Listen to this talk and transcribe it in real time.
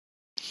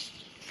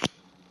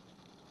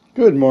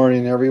Good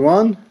morning,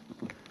 everyone.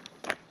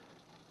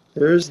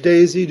 There's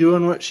Daisy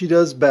doing what she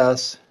does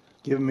best,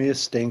 giving me a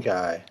stink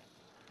eye.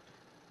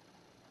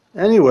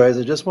 Anyways,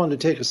 I just wanted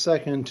to take a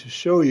second to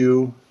show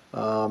you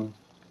my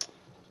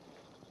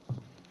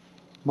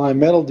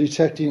metal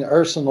detecting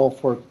arsenal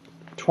for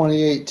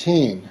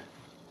 2018.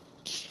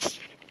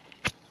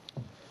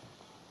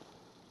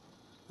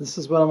 This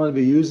is what I'm going to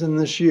be using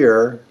this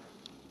year.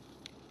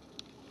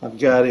 I've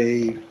got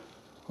a,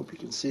 hope you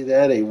can see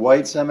that, a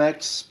White's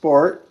MX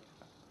Sport.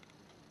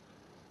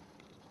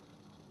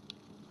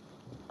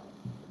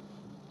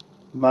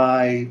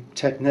 My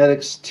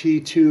Technetics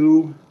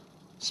T2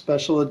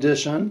 Special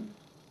Edition.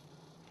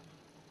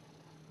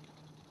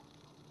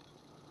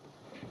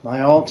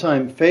 My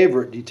all-time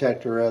favorite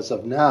detector as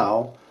of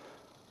now,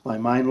 my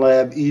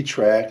MindLab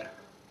E-Track,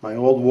 my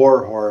old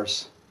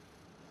Warhorse.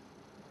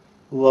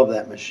 Love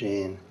that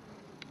machine.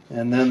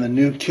 And then the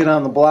new kid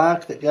on the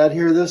block that got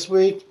here this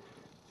week,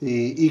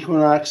 the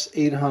Equinox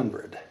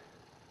 800.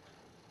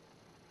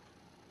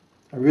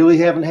 I really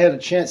haven't had a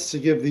chance to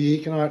give the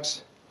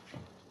Equinox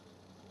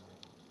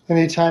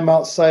any time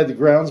outside. The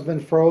ground's been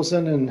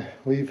frozen and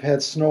we've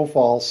had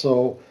snowfall,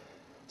 so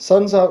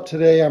sun's out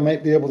today. I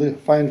might be able to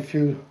find a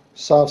few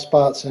soft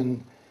spots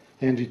and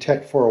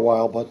detect for a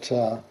while, but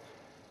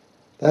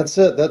that's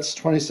it. That's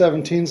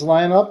 2017's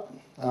lineup.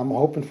 I'm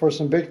hoping for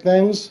some big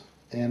things,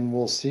 and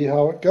we'll see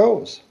how it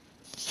goes.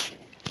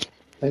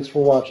 Thanks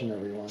for watching,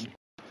 everyone.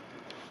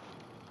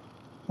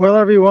 Well,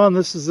 everyone,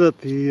 this is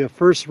it, the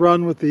first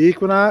run with the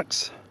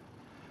Equinox.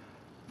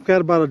 I've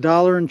got about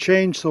 $1 and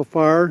change so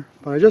far,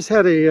 but I just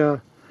had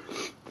a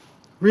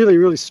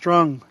really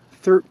strong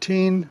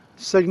 13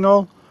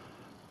 signal,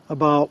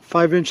 about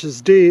 5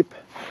 inches deep,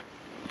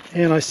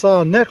 and I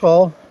saw a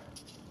nickel,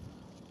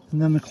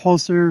 and then the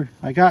closer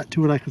I got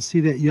to it I could see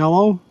that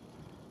yellow,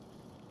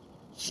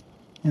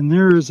 and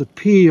there is a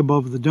P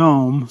above the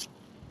dome.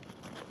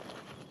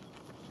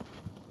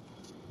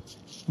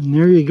 And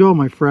there you go,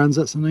 my friends.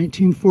 That's a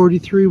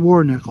 1943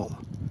 war nickel.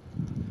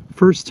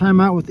 First time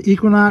out with the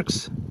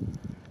Equinox,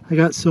 I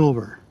got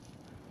silver.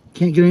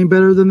 Can't get any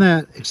better than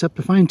that, except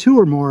to find 2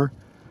 or more.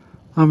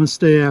 I'm going to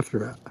stay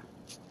after it.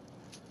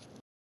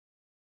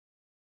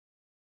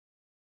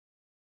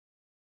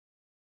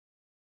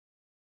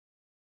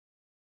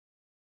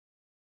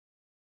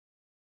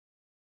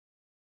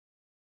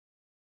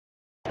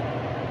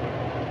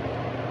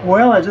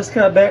 Well, I just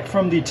got back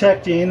from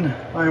detecting.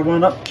 I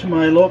went up to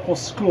my local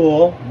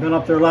school. Been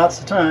up there lots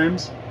of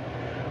times.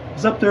 I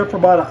was up there for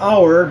about an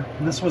hour,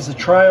 and this was a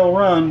trial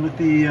run with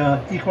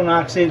the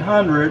Equinox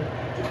 800.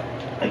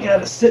 I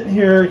got it sitting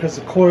here because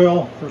the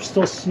coil, there's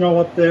still snow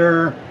up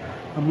there.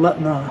 I'm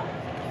letting the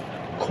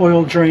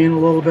coil drain a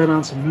little bit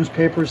on some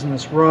newspapers and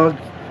this rug.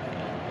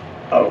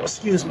 Oh,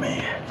 excuse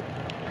me.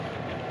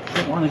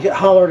 Don't want to get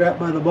hollered at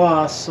by the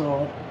boss,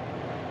 so.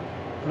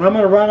 But I'm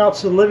going to run out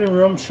to the living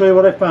room and show you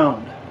what I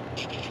found.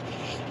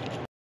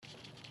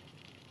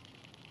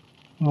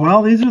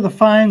 Well, these are the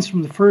finds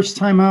from the first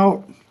time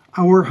out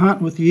hour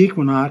hunt with the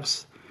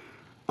Equinox.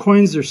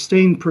 Coins are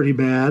stained pretty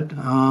bad.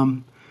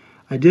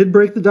 I did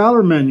break the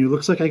dollar menu.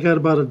 Looks like I got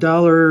about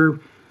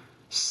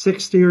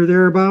 $1.60 or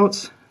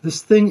thereabouts.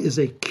 This thing is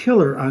a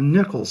killer on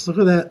nickels. Look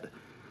at that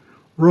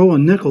row of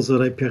nickels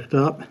that I picked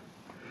up.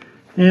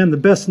 And the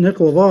best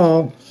nickel of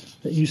all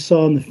that you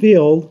saw in the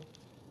field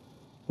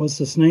was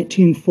this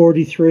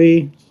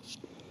 1943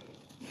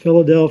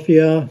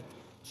 Philadelphia,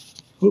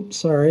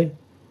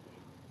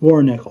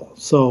 war nickel.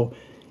 So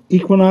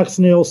Equinox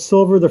nails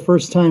silver the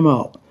first time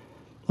out.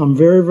 I'm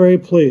very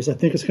pleased. I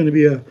think it's going to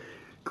be a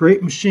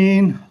great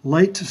machine,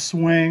 light to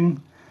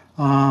swing,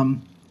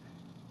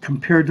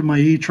 compared to my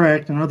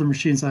E-Track and other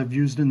machines I've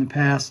used in the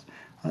past.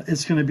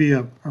 It's going to be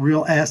a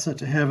real asset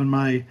to have in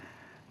my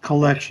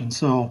collection.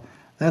 So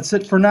that's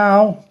it for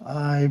now.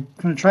 I'm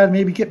going to try to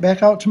maybe get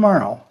back out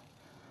tomorrow.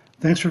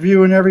 Thanks for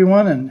viewing,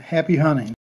 everyone, and happy hunting.